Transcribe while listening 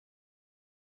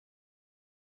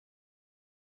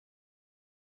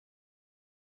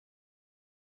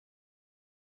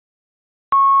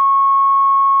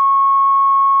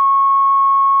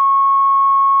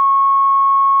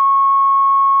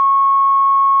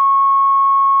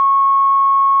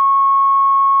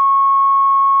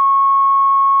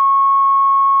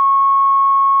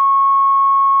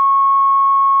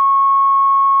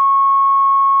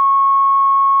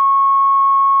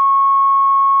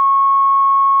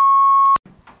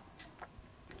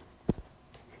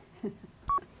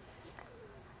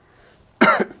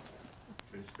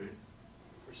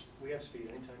speed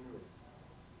anytime you're ready.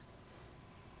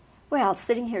 Well,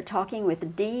 sitting here talking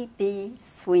with D.B.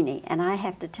 Sweeney, and I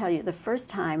have to tell you, the first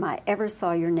time I ever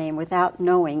saw your name without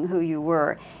knowing who you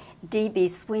were, D.B.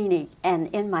 Sweeney, and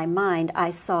in my mind I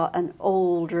saw an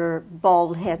older,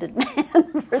 bald-headed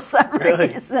man for some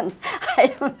reason.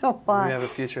 I don't know why. You have a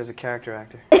future as a character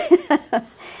actor.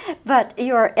 But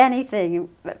you're anything.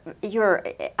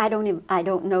 I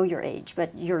don't know your age,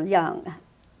 but you're young.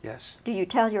 Yes. Do you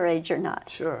tell your age or not?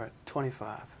 Sure,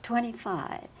 25.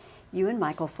 25. You and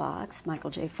Michael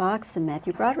J. Fox, and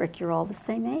Matthew Broderick, you're all the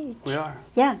same age. We are?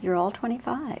 Yeah, you're all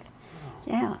 25.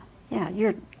 Oh. Yeah,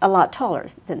 you're a lot taller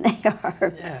than they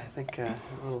are. Yeah, I think a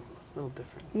little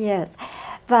different. Yes,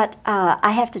 but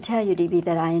I have to tell you, D.B.,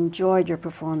 that I enjoyed your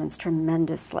performance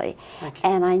tremendously. Thank you.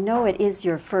 And I know it is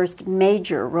your first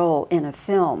major role in a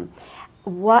film.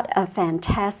 What a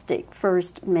fantastic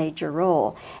first major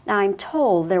role. Now, I'm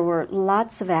told there were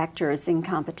lots of actors in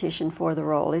competition for the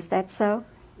role. Is that so?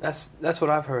 That's what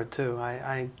I've heard, too.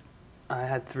 I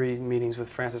had 3 meetings with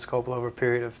Francis Coppola over a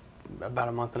period of about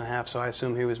a month and a half, so I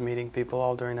assume he was meeting people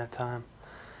all during that time.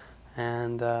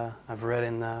 And I've read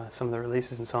in some of the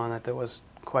releases and so on that there was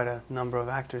quite a number of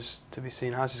actors to be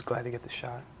seen. I was just glad to get the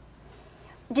shot.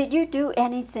 Did you do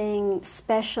anything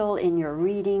special in your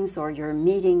readings or your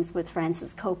meetings with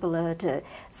Francis Coppola to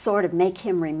sort of make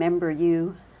him remember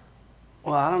you?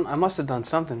 Well, I must have done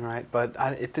something right, but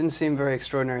it didn't seem very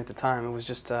extraordinary at the time. It was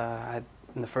just, in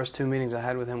the first 2 meetings I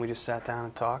had with him, we just sat down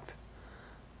and talked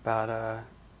about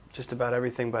just about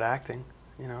everything but acting,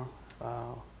 you know,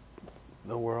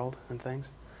 the world and things.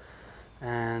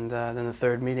 And then the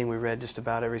 3rd meeting, we read just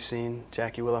about every scene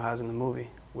Jackie Willow has in the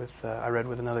movie. I read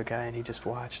with another guy, and he just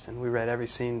watched, and we read every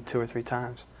scene 2 or 3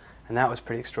 times. And that was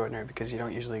pretty extraordinary because you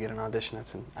don't usually get an audition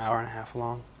that's an hour and a half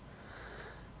long.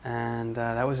 And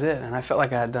that was it. And I felt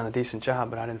like I had done a decent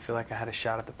job, but I didn't feel like I had a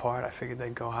shot at the part. I figured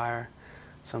they'd go hire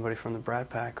somebody from the Brat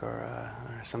Pack or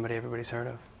somebody everybody's heard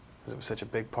of, because it was such a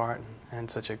big part and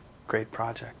such a great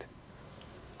project.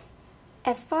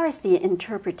 As far as the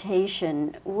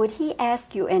interpretation, would he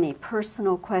ask you any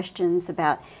personal questions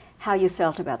about how you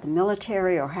felt about the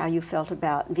military or how you felt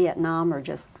about Vietnam or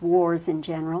just wars in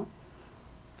general?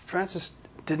 Francis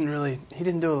he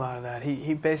didn't do a lot of that.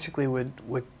 He basically would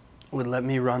let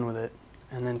me run with it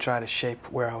and then try to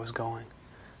shape where I was going.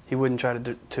 He wouldn't try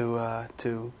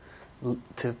to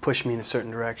push me in a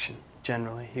certain direction,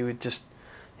 generally. He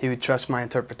would trust my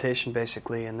interpretation,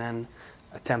 basically, and then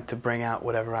attempt to bring out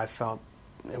whatever I felt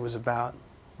it was about,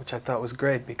 which I thought was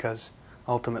great because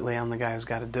ultimately I'm the guy who's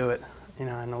got to do it. You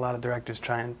know, and a lot of directors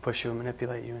try and push you and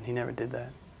manipulate you, and he never did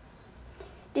that.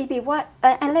 DB,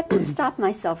 and let me stop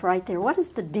myself right there. What does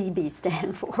the DB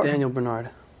stand for? Daniel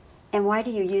Bernard. And why do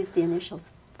you use the initials?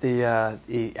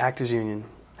 The Actors Union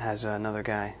has another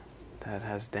guy that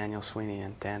has Daniel Sweeney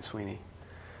and Dan Sweeney.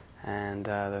 And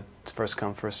it's first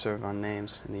come, first served on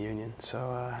names in the union,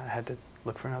 so I had to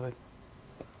look for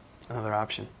another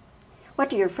option. What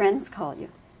do your friends call you?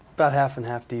 About half and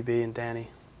half, DB and Danny.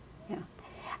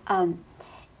 Yeah.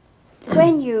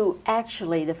 When you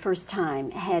actually, the first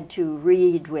time, had to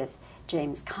read with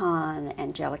James Caan,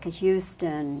 Angelica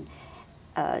Houston,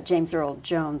 James Earl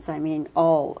Jones, I mean,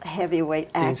 all heavyweight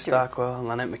actors. Dean Stockwell and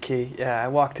Lynette McKee. Yeah, I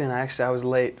walked in. I was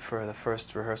late for the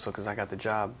first rehearsal because I got the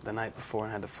job the night before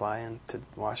and had to fly into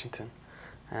Washington.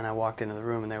 And I walked into the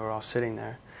room and they were all sitting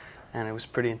there, and it was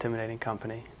pretty intimidating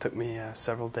company. It took me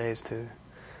several days to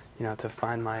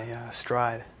find my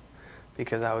stride,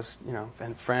 because I was,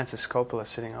 and Francis Coppola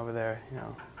sitting over there,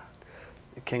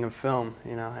 the king of film,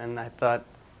 and I thought,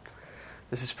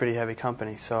 this is pretty heavy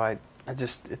company. So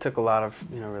it took a lot of,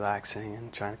 relaxing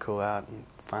and trying to cool out, and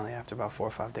finally after about 4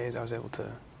 or 5 days I was able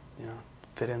to,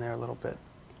 fit in there a little bit.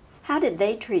 How did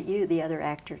they treat you, the other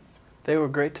actors? They were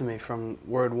great to me from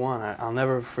word one. I'll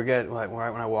never forget, like, right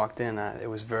when I walked in, it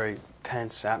was very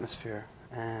tense atmosphere,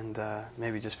 and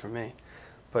maybe just for me.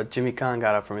 But Jimmy Caan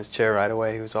got up from his chair right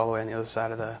away. He was all the way on the other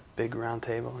side of the big round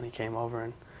table, and he came over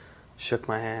and shook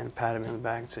my hand, patted me on the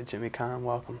back, and said, "Jimmy Caan,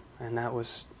 welcome." And that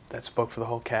spoke for the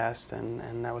whole cast,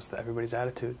 and that was everybody's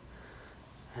attitude.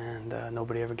 And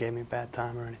nobody ever gave me a bad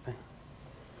time or anything.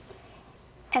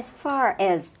 As far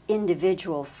as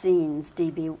individual scenes,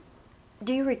 DB,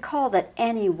 do you recall that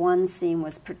any one scene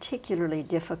was particularly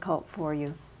difficult for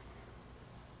you?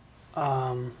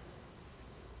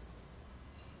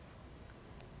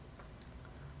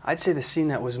 I'd say the scene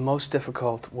that was most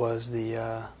difficult was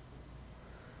the,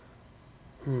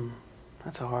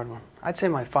 that's a hard one. I'd say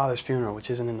my father's funeral, which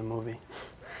isn't in the movie.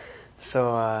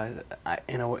 So,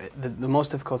 the most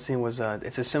difficult scene was,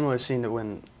 it's a similar scene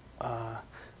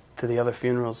to the other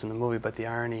funerals in the movie, but the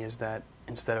irony is that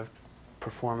instead of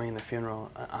performing in the funeral,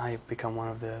 I become one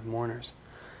of the mourners.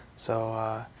 So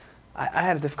I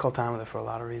had a difficult time with it for a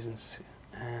lot of reasons,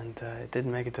 and it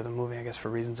didn't make it to the movie, I guess, for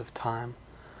reasons of time.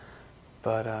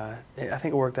 But I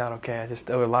think it worked out okay.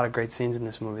 There were a lot of great scenes in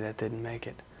this movie that didn't make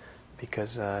it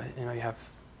because you know, you have,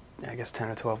 I guess, 10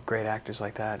 or 12 great actors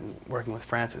like that, and working with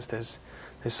Francis, there's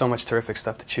so much terrific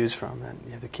stuff to choose from that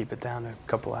you have to keep it down to a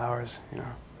couple hours, you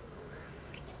know.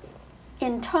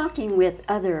 In talking with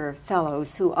other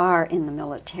fellows who are in the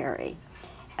military,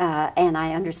 and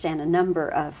I understand a number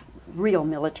of real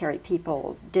military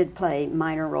people did play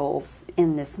minor roles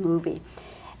in this movie,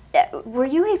 were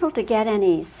you able to get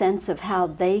any sense of how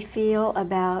they feel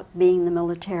about being the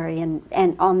military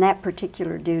and on that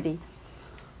particular duty?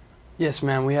 Yes,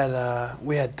 ma'am. We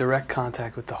had direct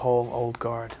contact with the whole old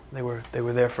guard. They were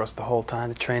there for us the whole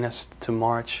time to train us to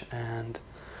march and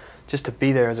just to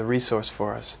be there as a resource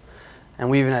for us. And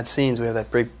we even had scenes. We have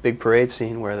that big parade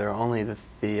scene where there are only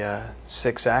the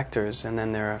 6 actors, and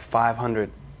then there are 500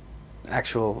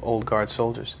 actual old guard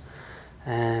soldiers.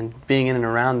 And being in and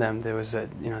around them, there was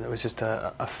just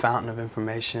a fountain of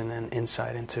information and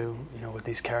insight into, you know, what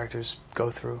these characters go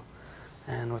through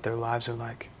and what their lives are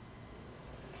like.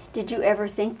 Did you ever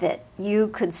think that you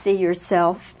could see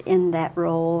yourself in that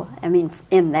role? I mean,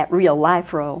 in that real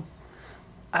life role?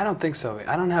 I don't think so.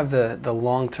 I don't have the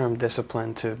long-term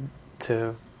discipline to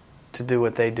do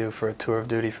what they do for a tour of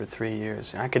duty for 3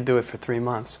 years. I could do it for 3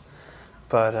 months,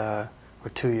 but or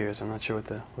 2 years. I'm not sure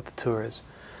what the tour is.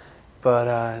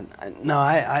 But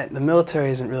no, the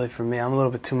military isn't really for me. I'm a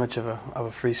little bit too much of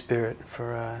a free spirit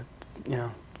for you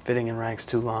know, fitting in ranks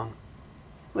too long.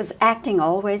 Was acting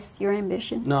always your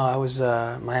ambition? No,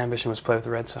 my ambition was to play with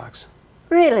the Red Sox.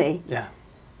 Really? Yeah.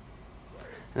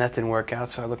 And that didn't work out,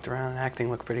 so I looked around and acting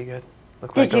looked pretty good.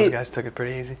 Looked like those guys took it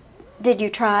pretty easy. Did you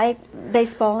try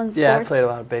baseball and sports? Yeah, I played a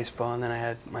lot of baseball, and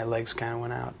then my legs kind of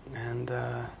went out, and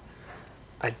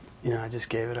I just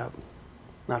gave it up.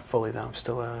 Not fully, though. I'm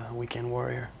still a weekend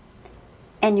warrior.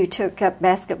 And you took up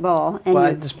basketball. And well,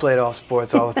 I just played all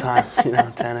sports all the time, you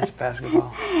know, tennis,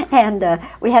 basketball. And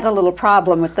we had a little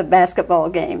problem with the basketball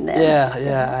game then.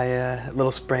 Yeah, a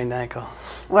little sprained ankle.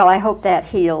 Well, I hope that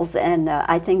heals, and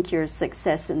I think your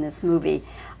success in this movie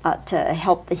to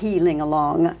help the healing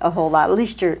along a whole lot. At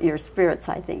least your spirits,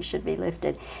 I think, should be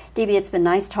lifted. D.B., it's been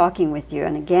nice talking with you,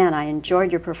 and again, I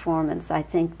enjoyed your performance. I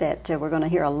think that we're going to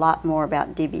hear a lot more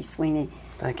about D.B. Sweeney.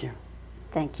 Thank you.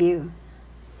 Thank you.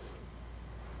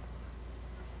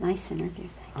 Nice interview.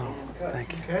 Thank you. Oh,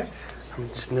 thank you. Okay. I'm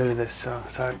just new to this, so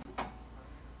sorry.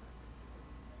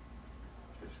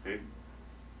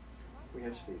 We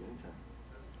have speed anytime.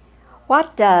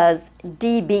 What does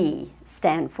DB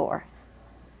stand for?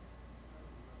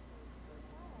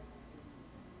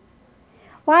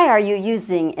 Why are you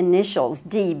using initials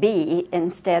DB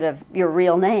instead of your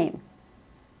real name?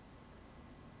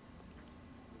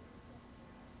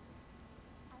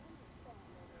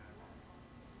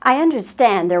 I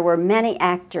understand there were many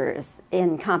actors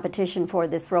in competition for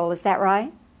this role, is that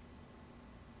right?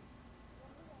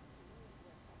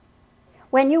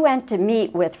 When you went to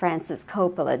meet with Francis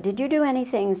Coppola, did you do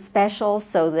anything special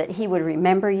so that he would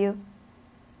remember you?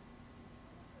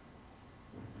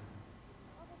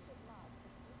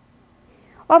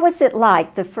 What was it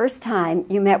like the first time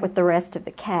you met with the rest of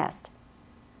the cast?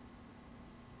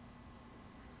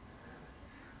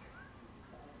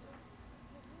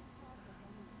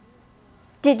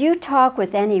 Did you talk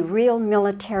with any real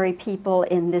military people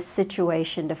in this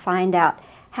situation to find out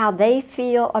how they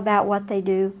feel about what they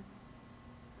do?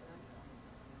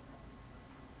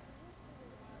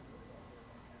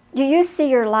 Do you see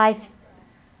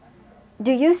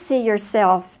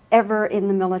yourself ever in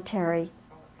the military?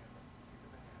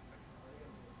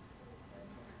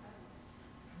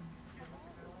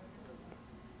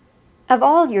 Of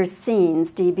all your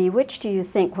scenes, D.B., which do you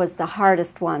think was the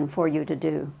hardest one for you to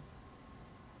do?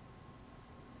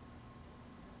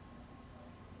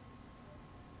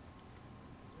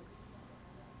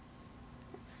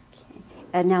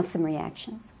 Okay. Now some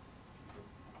reactions.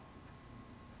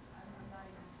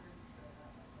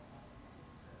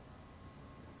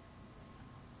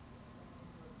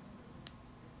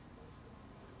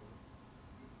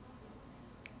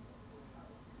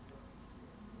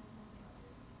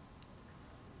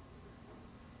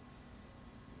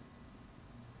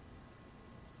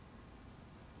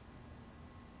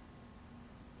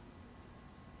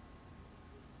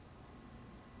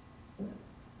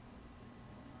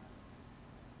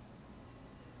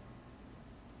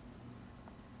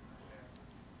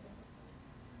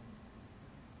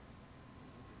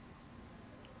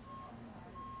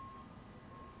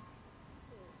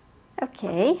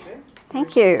 Okay,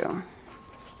 thank you.